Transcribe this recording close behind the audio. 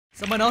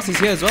Someone else is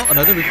here as well.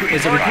 Another recruit.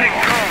 Is a recruit.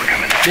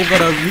 They've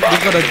got a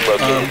rotate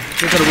hole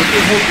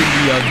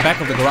in the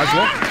back of the garage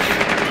wall.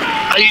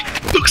 I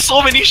took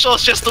so many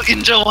shots just to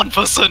injure one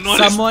person.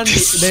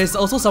 There's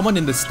also someone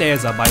in the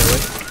stairs, by the way.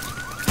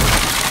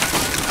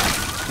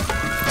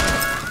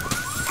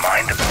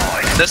 Mine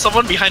deployed. There's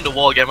someone behind the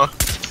wall, Gamma.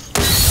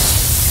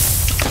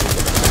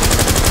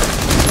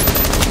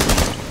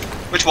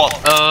 Which wall?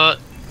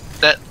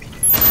 That.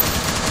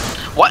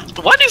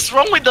 What is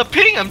wrong with the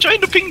ping? I'm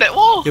trying to ping that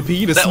wall. You're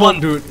pinging the that smoke, one.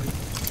 dude.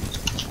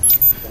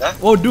 Huh?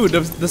 Oh, dude,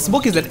 the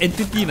smoke is an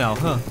entity now,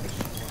 huh?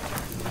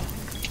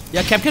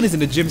 Yeah, Capcan is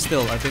in the gym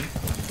still, I think.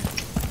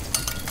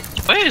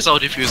 Where is our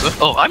diffuser?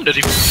 Oh, I'm the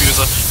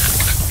diffuser.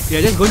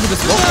 Yeah, just go into the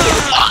smoke.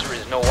 Diffuser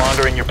is no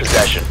longer in your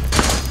possession.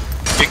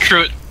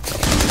 Recruit.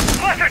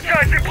 Cluster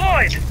charge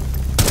deployed!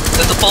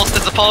 There's a pulse,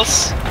 there's a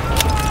pulse.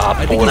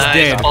 I think he's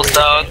dead. Pulse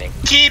down.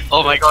 Keep.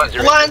 Oh my god.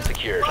 One.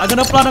 Secured. I'm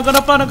gonna plant.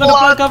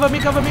 Cover me.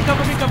 The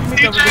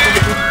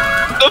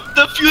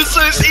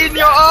diffuser is in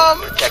your arm.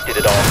 Protected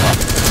at all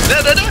costs.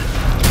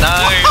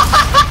 Nice.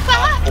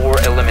 Op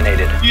 4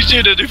 eliminated.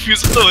 Usually the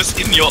diffuser is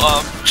in your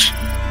arm.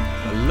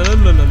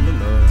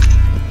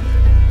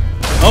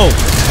 Oh!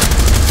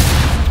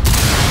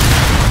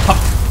 Ha.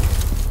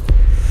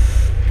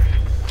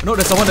 No,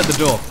 there's someone at the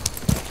door.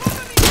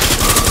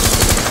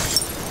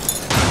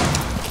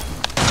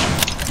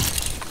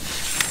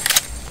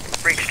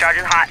 Breach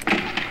charges hot.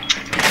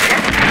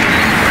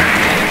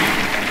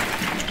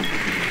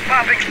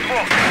 Popping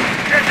smoke.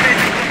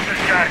 Detonating cluster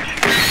charge.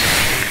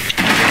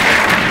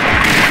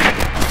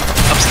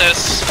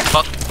 Upstairs.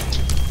 Fuck.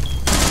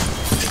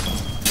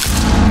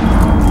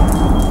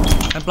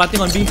 I'm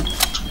planting on B.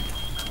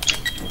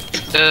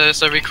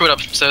 There's a recruit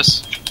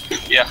upstairs.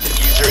 Yeah.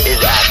 Diffuser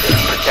is active.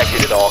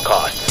 Protected at all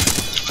costs.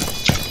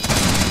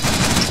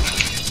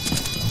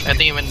 I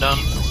think he went down.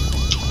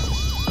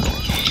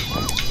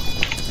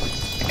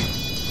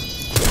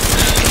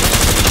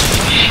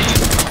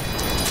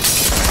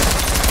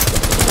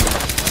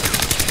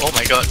 Oh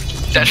my god.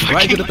 That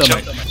Right to the fucking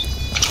thermite. jump.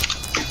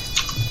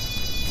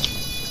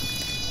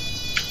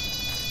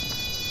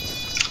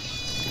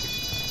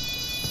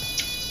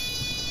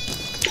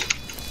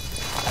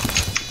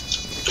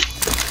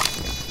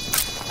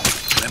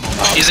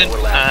 He's in.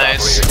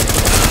 Nice.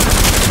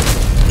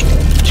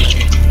 GG.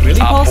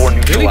 Really, Op Pulse? 4 Really?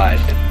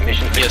 neutralized.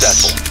 Mission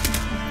successful.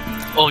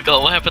 Yes. Oh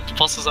god, what happened to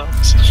Pulse's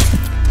arms?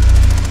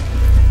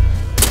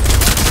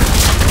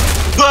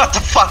 What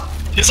the fuck?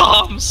 His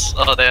arms!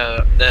 Oh,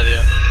 there they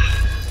are.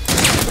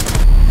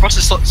 Frost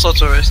is sort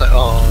of like,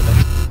 oh no.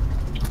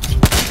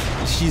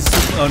 She's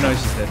super, oh no,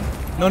 she's dead.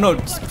 No,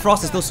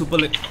 Frost is still super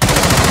lit.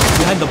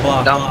 Behind the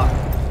bar. Down.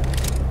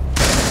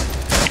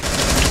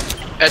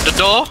 At the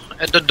door?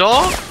 At the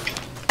door?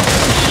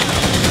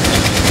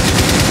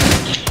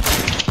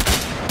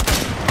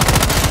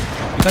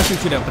 You can't shoot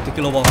through that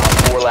particular wall.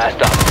 Op 4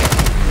 last up.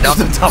 Down.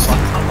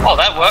 Oh,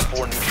 that worked.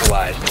 4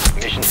 neutralized.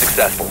 Mission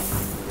successful.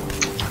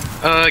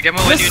 Gamma,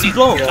 where do you Let's need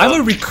go.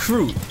 I'm a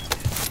recruit.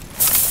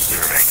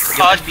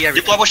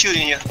 Deployable shield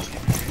in here.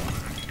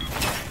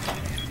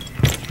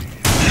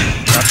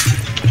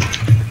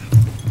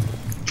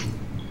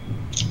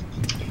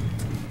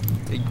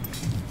 They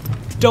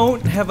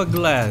don't have a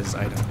glass,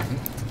 I don't think.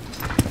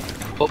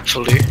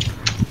 Hopefully.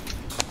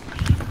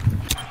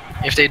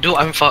 If they do,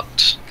 I'm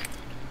fucked.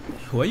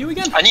 Who are you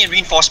again? I need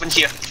reinforcement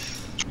here.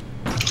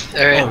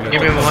 Alright, Oh,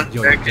 give me a moment.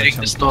 yo, Barricading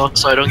this door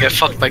so I don't get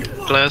fucked by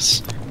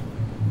glass.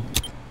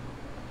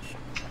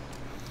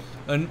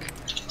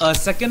 A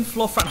second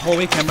floor front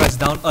hallway camera is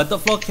down. Third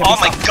floor camera. Oh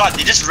my god,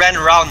 they just ran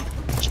around.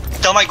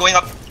 Thermite going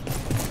up.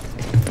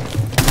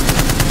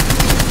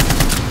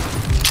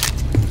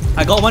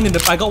 I got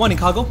one in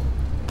cargo.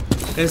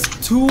 There's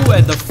two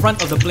at the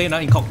front of the plane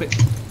in cockpit.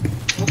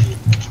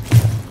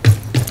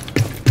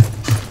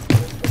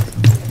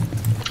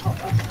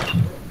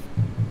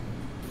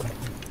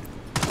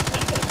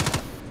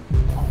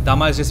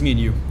 Dama, is just me and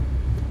you.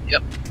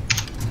 Yep.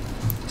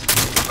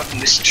 Fucking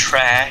this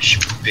trash,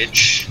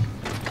 bitch.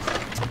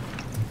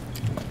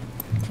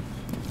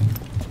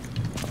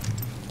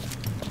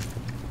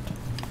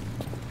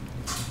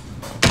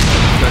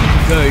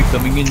 Guy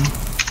coming in.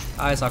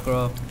 Hi,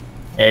 Sakura.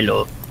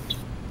 Hello.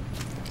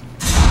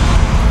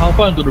 How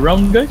far into the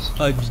round, guys?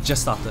 We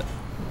just started.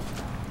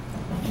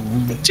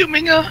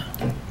 Tuminga.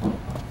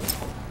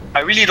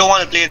 I really don't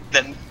want to play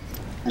that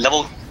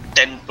level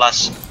 10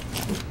 plus.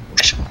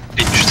 Trash,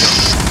 bitch.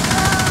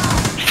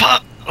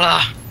 Fuck.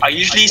 Ah. I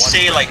usually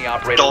say like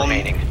don't.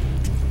 remaining.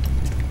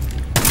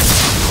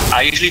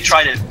 I usually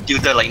try to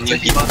tutor like new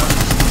people.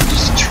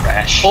 Just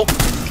trash. Oh.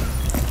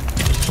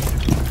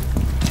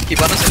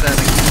 Keep on us in there.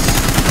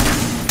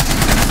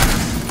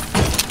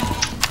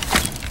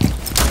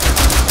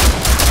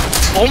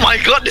 Oh my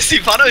god, this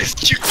Ivana is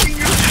juking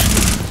you!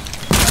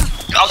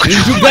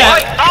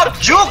 Out,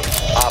 juke!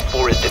 Op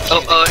 4 is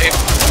defused.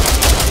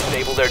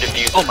 Disable their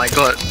diffuser. Oh my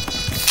god.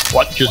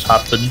 What just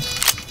happened?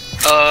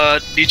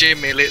 DJ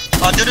melee.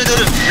 Dude.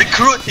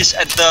 Recruit is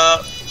at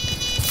the.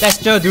 That's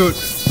Joe, dude.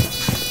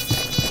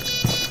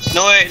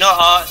 No, wait, no,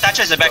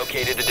 Thatcher is the back.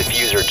 Located the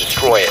diffuser.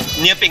 Destroy it.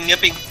 Near ping, near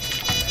ping.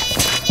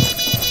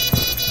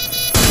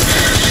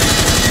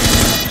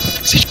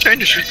 Is he trying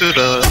to shoot through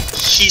the...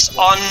 He's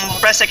on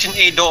press section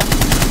A door.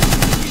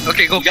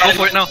 Okay, go Got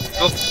for it. it now.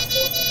 Go.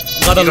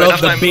 Gotta You got love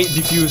enough the time. bait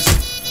defuse.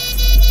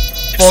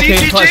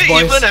 4K clutch, CTJ,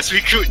 boys. even as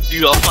recruit,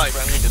 you are fine.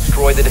 Friendly,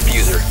 destroy the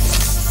diffuser.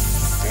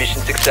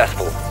 Mission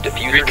successful.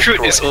 Diffuser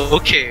Recruit destroyed. is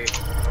okay.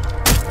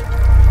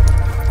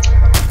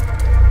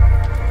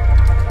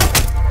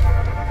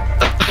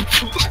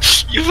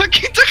 You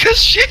fucking took a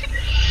shit?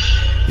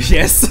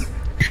 Yes.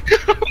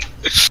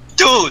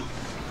 Dude!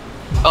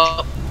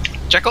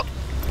 Check out.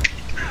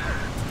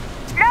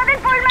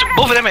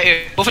 Both of them at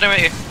A. Both of them at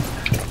A.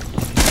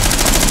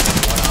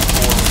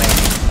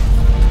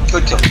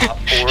 Good job.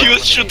 He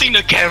was shooting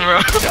the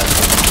camera.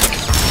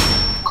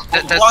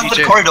 That's Go on the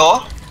DJ.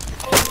 corridor.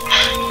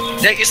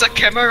 There is a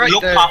camera right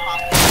Look there. up.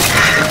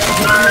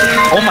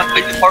 Oh my.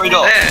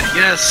 Corridor. There,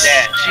 yes.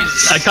 There.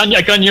 Jesus.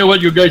 I can't hear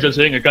what you guys are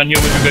saying. I can't hear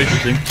what you guys are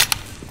saying.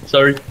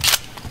 Sorry.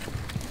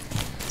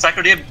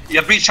 Sakura,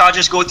 your breach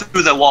charges go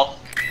through the wall.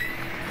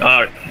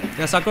 Alright.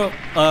 Yeah, Sakura,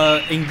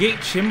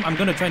 engage him. I'm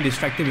gonna try and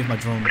distract him with my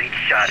drone.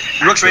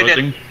 Rook's right there.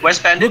 Closing. Where's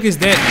Bandit? Look is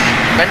dead.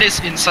 Bandit's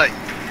inside.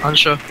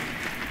 Unsure.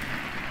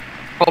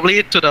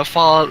 Probably to the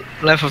far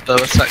left of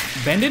the side.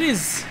 Bandit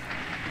is...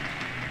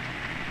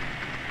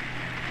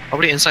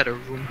 Probably inside the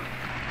room.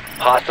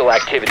 Hostile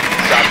activity.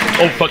 Stop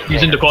Oh fuck,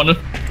 he's in the corner.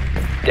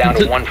 Down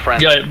to one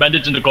friendly. Yeah,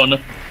 bandit's in the corner.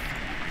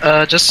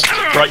 Just.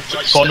 Right,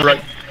 corner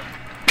right.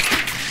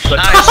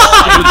 Nice.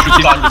 Shooting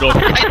through the door. I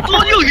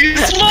told you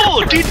he's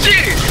slow, DJ!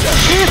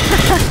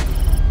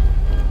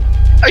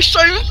 I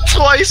shot him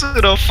twice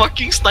with a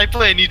fucking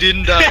sniper and he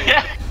didn't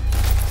die.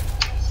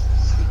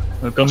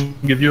 I'll come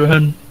give you a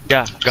hand.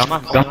 Yeah, Gamma,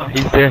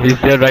 he's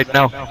there right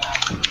now.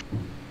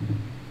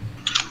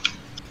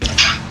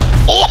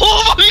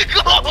 Oh my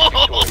god!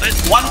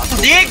 One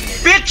dig,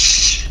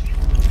 bitch!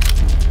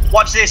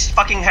 Watch this,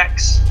 fucking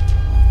hacks.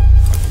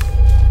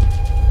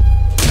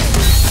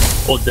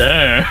 Oh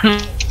damn.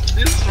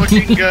 This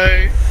fucking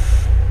guy.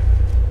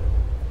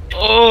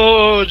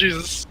 Oh,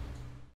 Jesus.